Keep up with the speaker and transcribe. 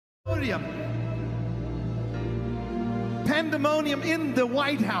Pandemonium in the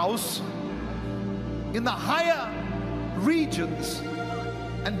White House, in the higher regions,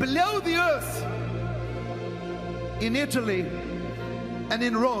 and below the earth, in Italy and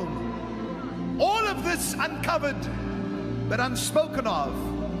in Rome. All of this uncovered but unspoken of.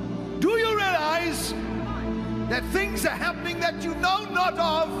 Do you realize that things are happening that you know not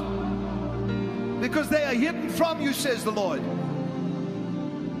of, because they are hidden from you, says the Lord?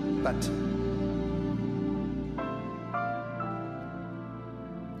 But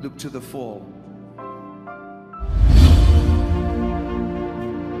look to the fall.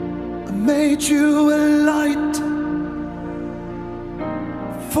 I made you a light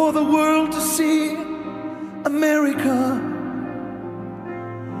for the world to see. America,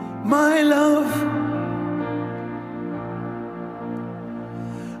 my love.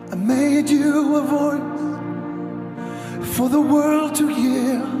 I made you a voice for the world to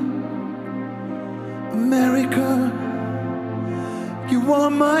hear. America, you are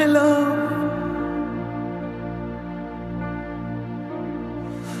my love.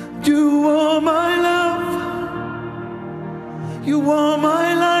 You are my love. You are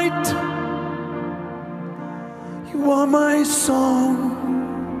my light. You are my song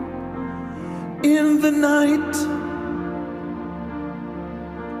in the night.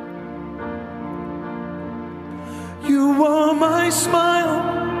 You are my smile.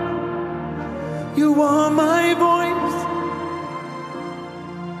 You are my voice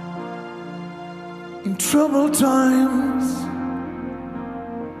in troubled times.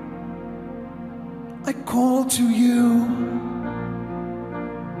 I call to you.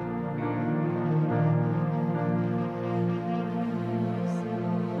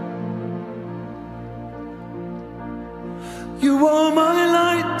 You are my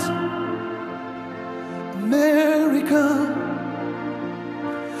light, America.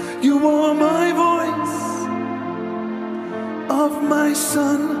 You are my voice of my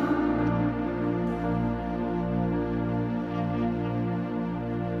son.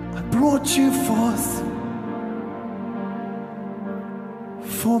 I brought you forth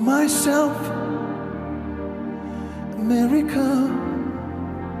for myself, America,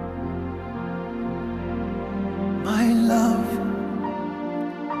 my love.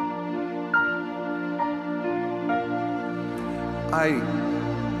 I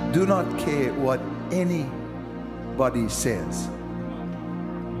do not care what anybody says.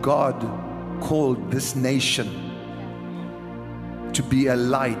 God called this nation to be a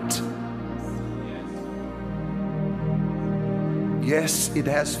light. Yes, it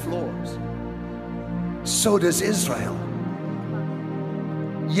has flaws. So does Israel.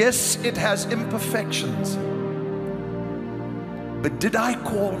 Yes, it has imperfections. But did I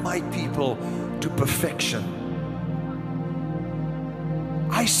call my people to perfection?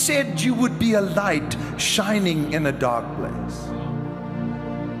 I said you would be a light shining in a dark place.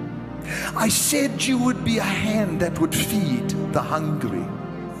 I said you would be a hand that would feed the hungry.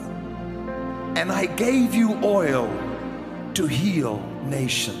 And I gave you oil to heal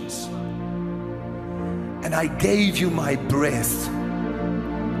nations. And I gave you my breath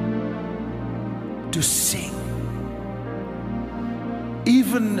to sing.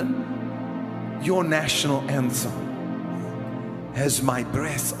 Even your national anthem has my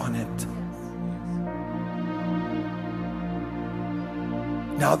breath on it.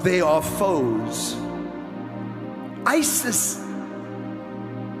 Now they are foes. ISIS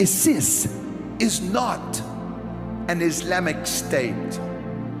is not an Islamic state.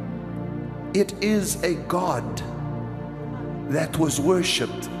 It is a god that was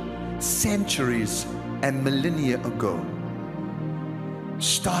worshipped centuries and millennia ago,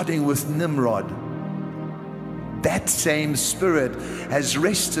 starting with Nimrod. That same spirit has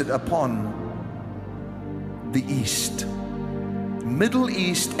rested upon the East, Middle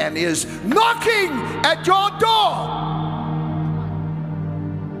East, and is knocking at your door.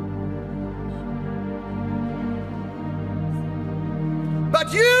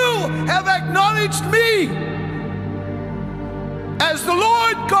 But you have acknowledged me as the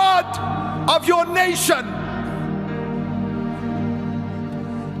Lord God of your nation.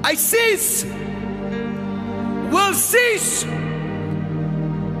 ISIS will cease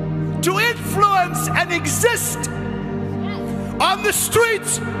to influence and exist on the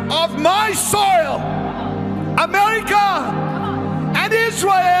streets of my soil. America and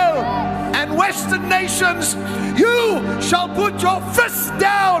Israel and Western nations, you shall put your fist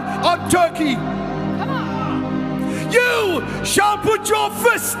down on Turkey. You shall put your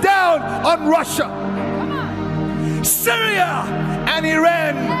fist down on Russia, Syria and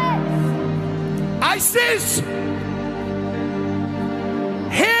Iran. ISIS,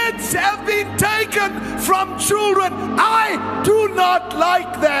 head Kids have been taken from children. I do not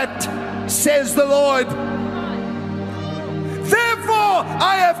like that, says the Lord. Therefore,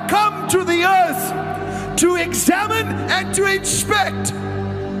 I have come to the earth to examine and to inspect,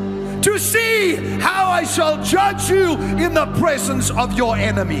 to see how I shall judge you in the presence of your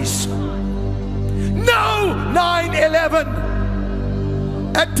enemies. No 9/11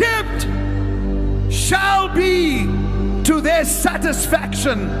 attempt shall be to their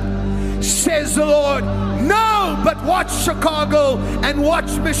satisfaction, says the Lord. No, but watch Chicago and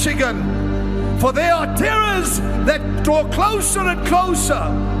watch Michigan, for there are terrors that draw closer and closer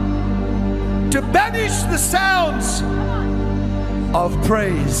to banish the sounds of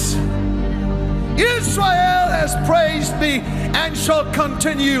praise. Israel has praised me and shall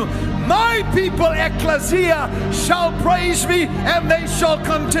continue. My people, ecclesia, shall praise me and they shall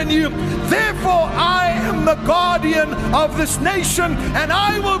continue. Therefore, I am the guardian of this nation, and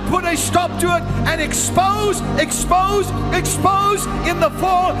I will put a stop to it and expose in the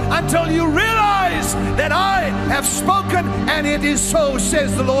fall until you realize that I have spoken, and it is so,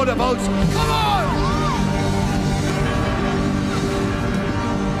 says the Lord of hosts. Come on!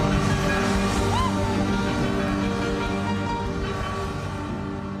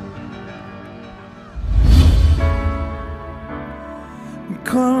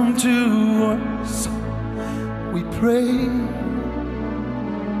 Come to us, we pray.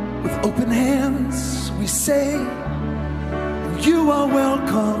 With open hands we say, you are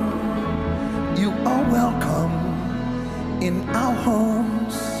welcome, you are welcome in our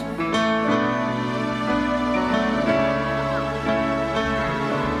homes.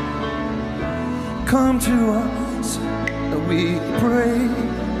 Come to us, we pray.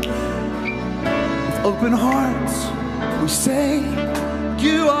 With open hearts we say,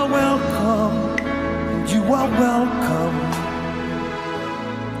 you are welcome, you are welcome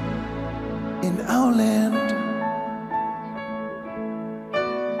in our land.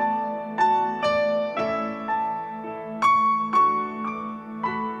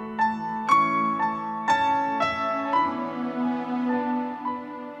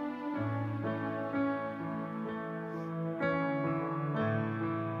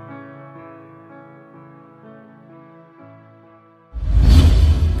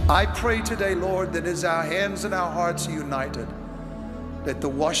 I pray today, Lord, that as our hands and our hearts are united, let the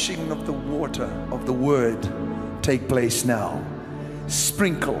washing of the water of the word take place now.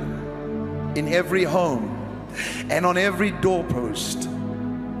 Sprinkle in every home and on every doorpost.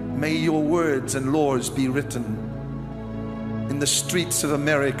 May your words and laws be written in the streets of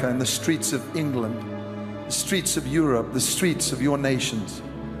America, in the streets of England, the streets of Europe, the streets of your nations.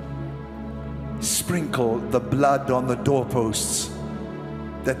 Sprinkle the blood on the doorposts,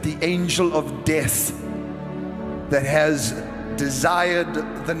 that the angel of death that has desired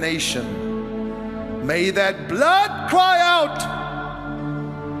the nation, may that blood cry out.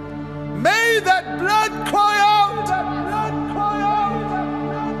 May that blood cry out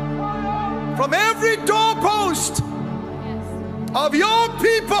from every doorpost of your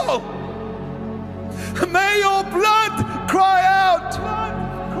people. May your blood cry out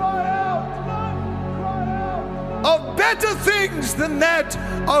of better things than that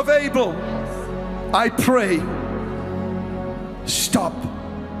of Abel. I pray, stop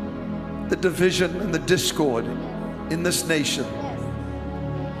the division and the discord in this nation,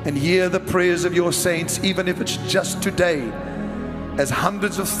 and hear the prayers of your saints, even if it's just today, as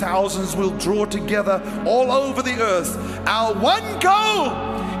hundreds of thousands will draw together all over the earth. Our one goal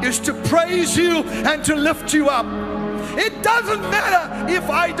is to praise you and to lift you up. It doesn't matter if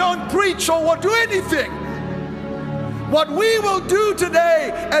I don't preach or do anything. What we will do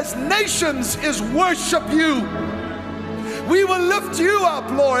today as nations is worship you. We will lift you up,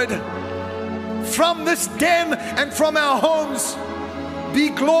 Lord, from this den and from our homes. Be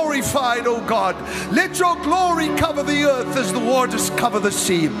glorified, O God. Let your glory cover the earth as the waters cover the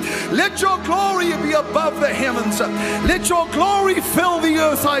sea. Let your glory be above the heavens. Let your glory fill the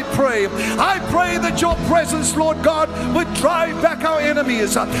earth, I pray. I pray that your presence, Lord God, would drive back our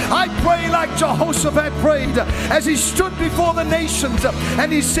enemies. I pray like Jehoshaphat prayed as he stood before the nations and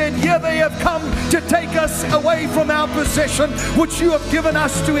he said, here they have come to take us away from our possession, which you have given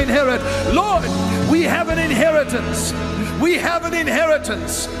us to inherit. Lord, we have an inheritance. We have an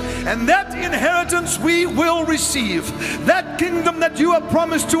inheritance, and that inheritance we will receive. That kingdom that you have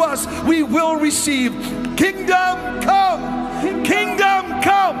promised to us, we will receive. Kingdom come, kingdom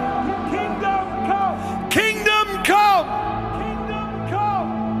come, kingdom come, kingdom come, kingdom come,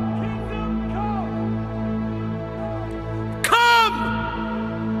 kingdom come. Come!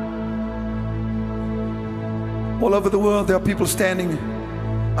 All over the world there are people standing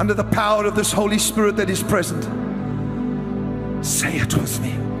under the power of this Holy Spirit that is present. Say it with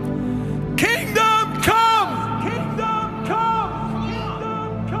me. Kingdom come! Kingdom come!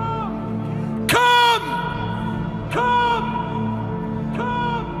 Kingdom come! Come! Come! Come!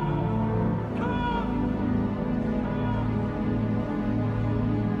 Come!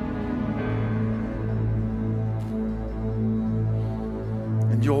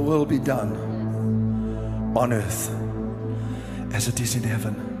 And your will be done on earth as it is in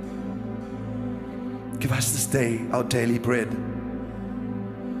heaven. Give us this day our daily bread.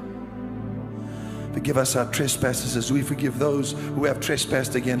 Forgive us our trespasses as we forgive those who have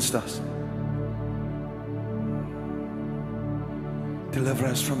trespassed against us. Deliver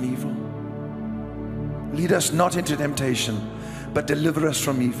us from evil. Lead us not into temptation, but deliver us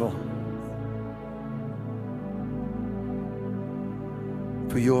from evil.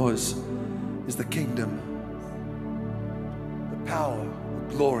 For yours is the kingdom, the power,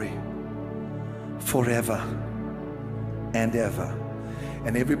 the glory, forever and ever.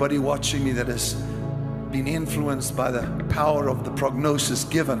 And everybody watching me that has been influenced by the power of the prognosis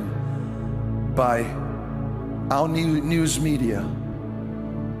given by our news media,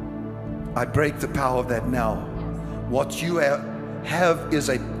 I break the power of that now. What you have is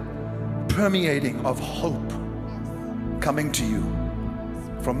a permeating of hope coming to you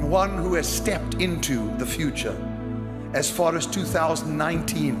from one who has stepped into the future as far as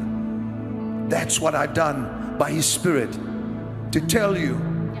 2019. That's what I've done by His Spirit, to tell you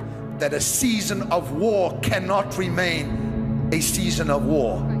that a season of war cannot remain a season of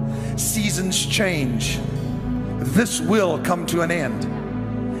war. Seasons change. This will come to an end,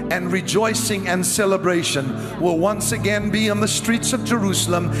 and rejoicing and celebration will once again be on the streets of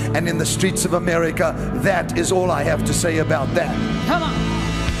Jerusalem and in the streets of America. That is all I have to say about that. Come on.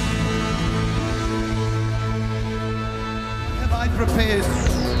 What have I prepared?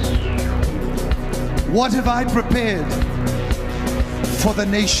 What have I prepared for the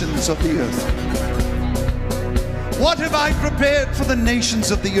nations of the earth? What have I prepared for the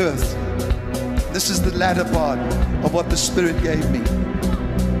nations of the earth? This is the latter part of what the Spirit gave me.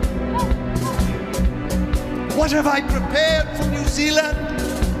 What have I prepared for New Zealand?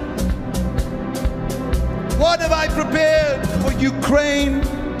 What have I prepared for Ukraine?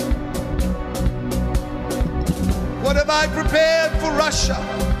 What have I prepared for Russia,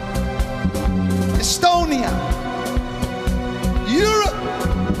 Estonia, Europe,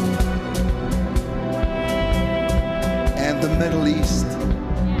 and the Middle East?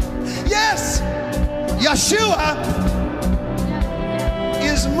 Yes, Yeshua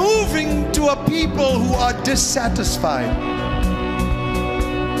is moving to a people who are dissatisfied.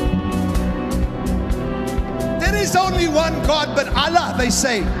 There is only one God but Allah, they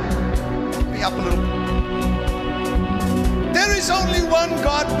say. Pick me up a little. There is only one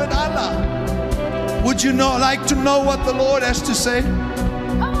God but Allah. Would you like to know what the Lord has to say?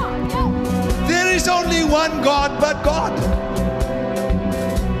 There is only one God but God.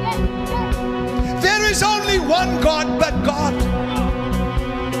 There is only one God but God.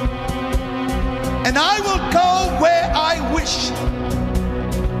 And I will go where I wish.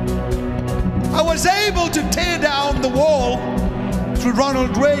 I was able to tear down the wall through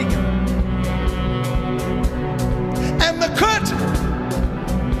Ronald Reagan and the curtain.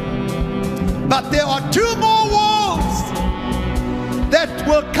 But there are two more walls that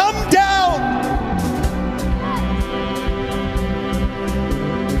will come down.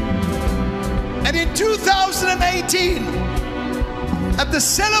 And in 2018, at the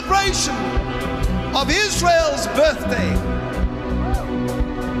celebration of Israel's birthday,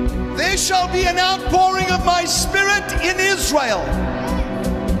 there shall be an outpouring of my Spirit in Israel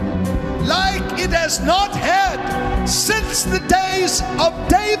like it has not had since the days of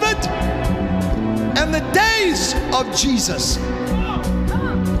David and the days of Jesus.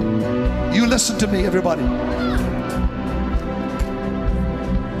 You listen to me, everybody.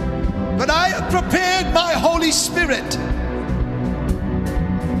 But I have prepared my Holy Spirit,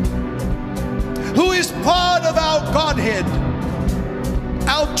 who is part of our Godhead,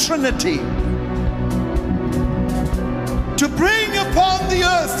 our Trinity, to bring upon the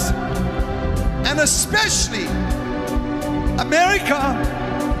earth, and especially America,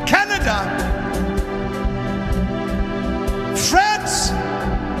 Canada, France,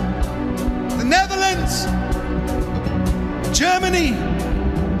 the Netherlands, Germany,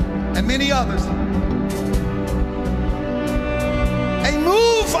 and many others. A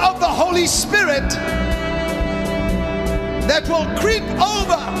move of the Holy Spirit that will creep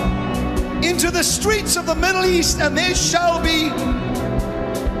over into the streets of the Middle East, and there shall be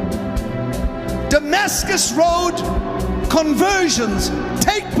Damascus Road conversions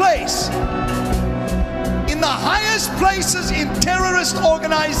take place in the highest places in terrorist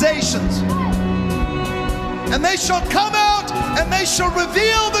organizations. And they shall come out and they shall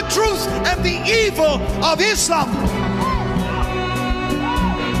reveal the truth and the evil of Islam.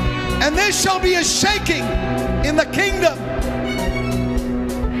 And there shall be a shaking in the kingdom.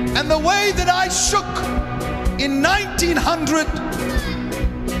 And the way that I shook in 1900,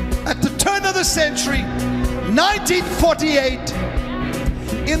 at the turn of the century, 1948,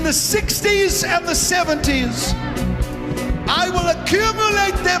 in the 60s and the 70s, I will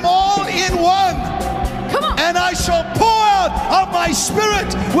accumulate them all in one. And I shall pour out of my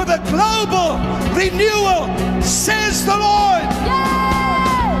spirit with a global renewal, says the Lord.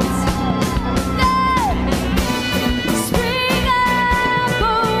 Yes! Spring up,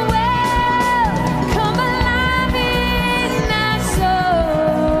 oh well, come alive in my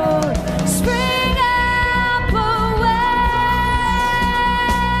soul. Spring up, oh well.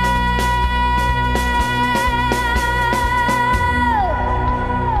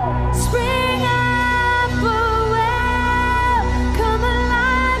 Spring up, oh well, come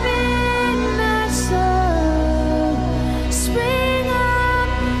alive in my soul. Spring up,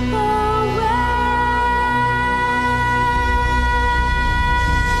 oh well.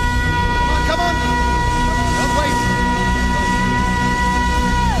 Come on. Don't wait.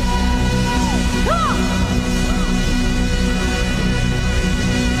 Come on.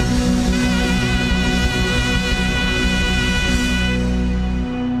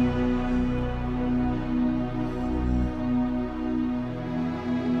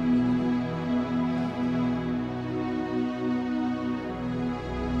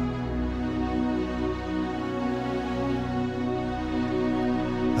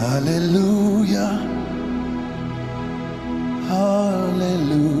 Hallelujah.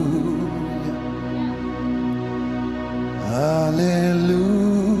 Hallelujah. Hallelujah.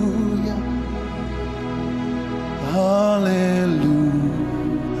 Hallelujah.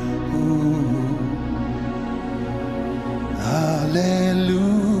 Hallelujah.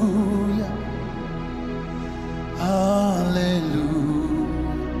 Hallelujah.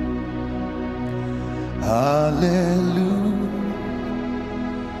 Hallelujah.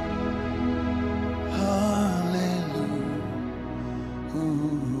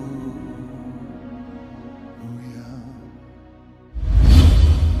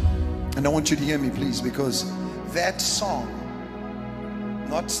 And I want you to hear me, please, because that song,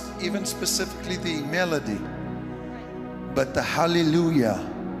 not even specifically the melody, but the hallelujah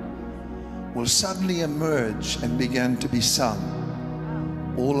will suddenly emerge and begin to be sung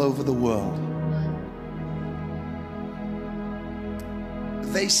all over the world.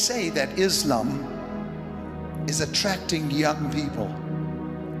 They say that Islam is attracting young people.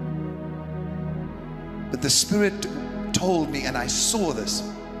 But the Spirit told me, and I saw this,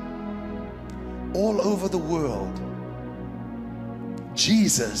 all over the world,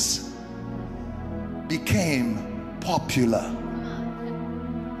 Jesus became popular.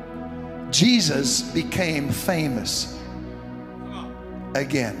 Jesus became famous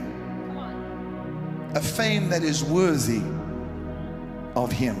again. A fame that is worthy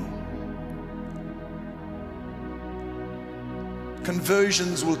of Him.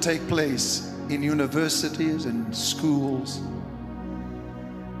 Conversions will take place in universities and schools.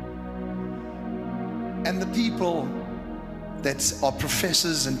 And the people that are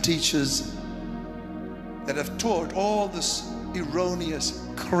professors and teachers that have taught all this erroneous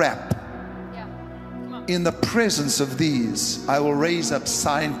crap, in the presence of these, I will raise up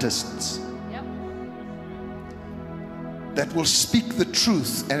scientists that will speak the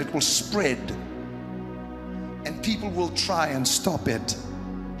truth, and it will spread, and people will try and stop it,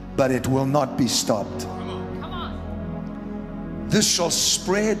 but it will not be stopped. This shall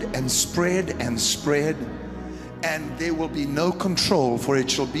spread and spread and spread, and there will be no control, for it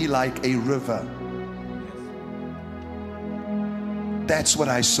shall be like a river. That's what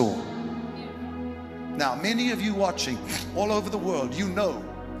I saw. Now, many of you watching all over the world, you know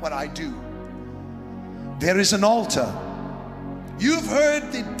what I do. There is an altar. You've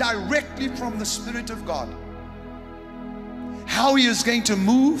heard it directly from the Spirit of God, how He is going to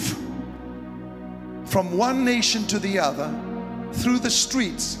move from one nation to the other through the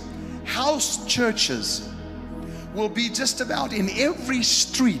streets. House churches will be just about in every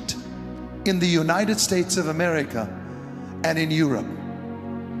street in the United States of America and in Europe.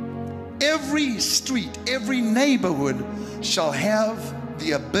 Every street, every neighborhood shall have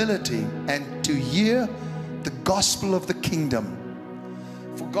the ability and to hear the gospel of the kingdom.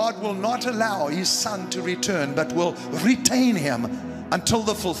 For God will not allow His Son to return, but will retain Him until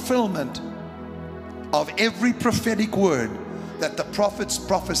the fulfillment of every prophetic word that the prophets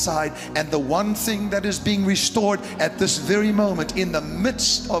prophesied, and the one thing that is being restored at this very moment, in the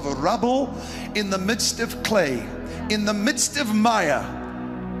midst of rubble, in the midst of clay, in the midst of mire,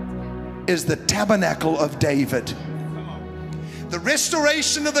 is the tabernacle of David. The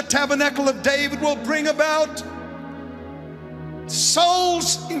restoration of the tabernacle of David will bring about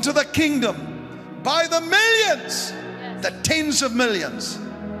souls into the kingdom by the millions, the tens of millions.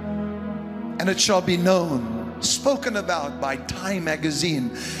 And it shall be known, spoken about by Time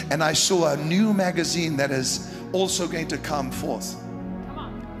magazine. And I saw a new magazine that is also going to come forth.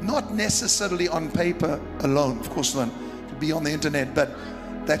 Not necessarily on paper alone, of course not, it'll be on the internet, but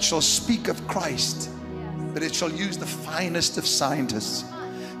that shall speak of Christ. But it shall use the finest of scientists,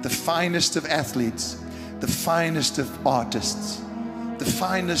 the finest of athletes, the finest of artists, the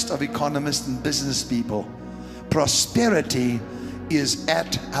finest of economists and business people. Prosperity is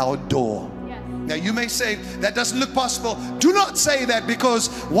at our door. Now you may say, that doesn't look possible. Do not say that, because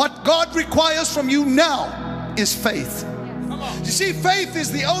what God requires from you now is faith. You see, faith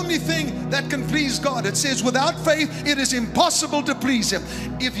is the only thing that can please God. It says without faith it is impossible to please Him.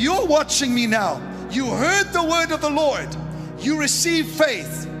 If you're watching me now, you heard the word of the Lord, you receive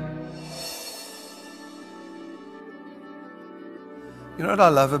faith. You know what I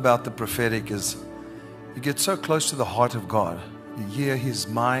love about the prophetic is you get so close to the heart of God. You hear His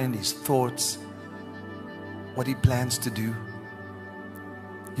mind, His thoughts, what He plans to do.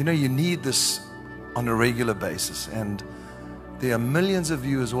 You know, you need this on a regular basis, and there are millions of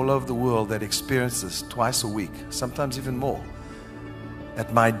viewers all over the world that experience this twice a week, sometimes even more,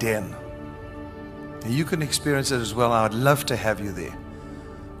 at my den. And you can experience it as well. I would love to have you there.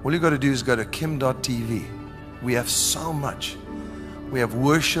 All you got to do is go to kim.tv. We have so much. We have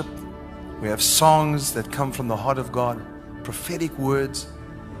worship. We have songs that come from the heart of God, prophetic words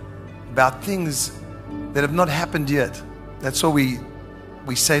about things that have not happened yet. That's what we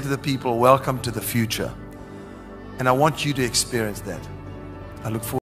say to the people, welcome to the future. And I want you to experience that. I look forward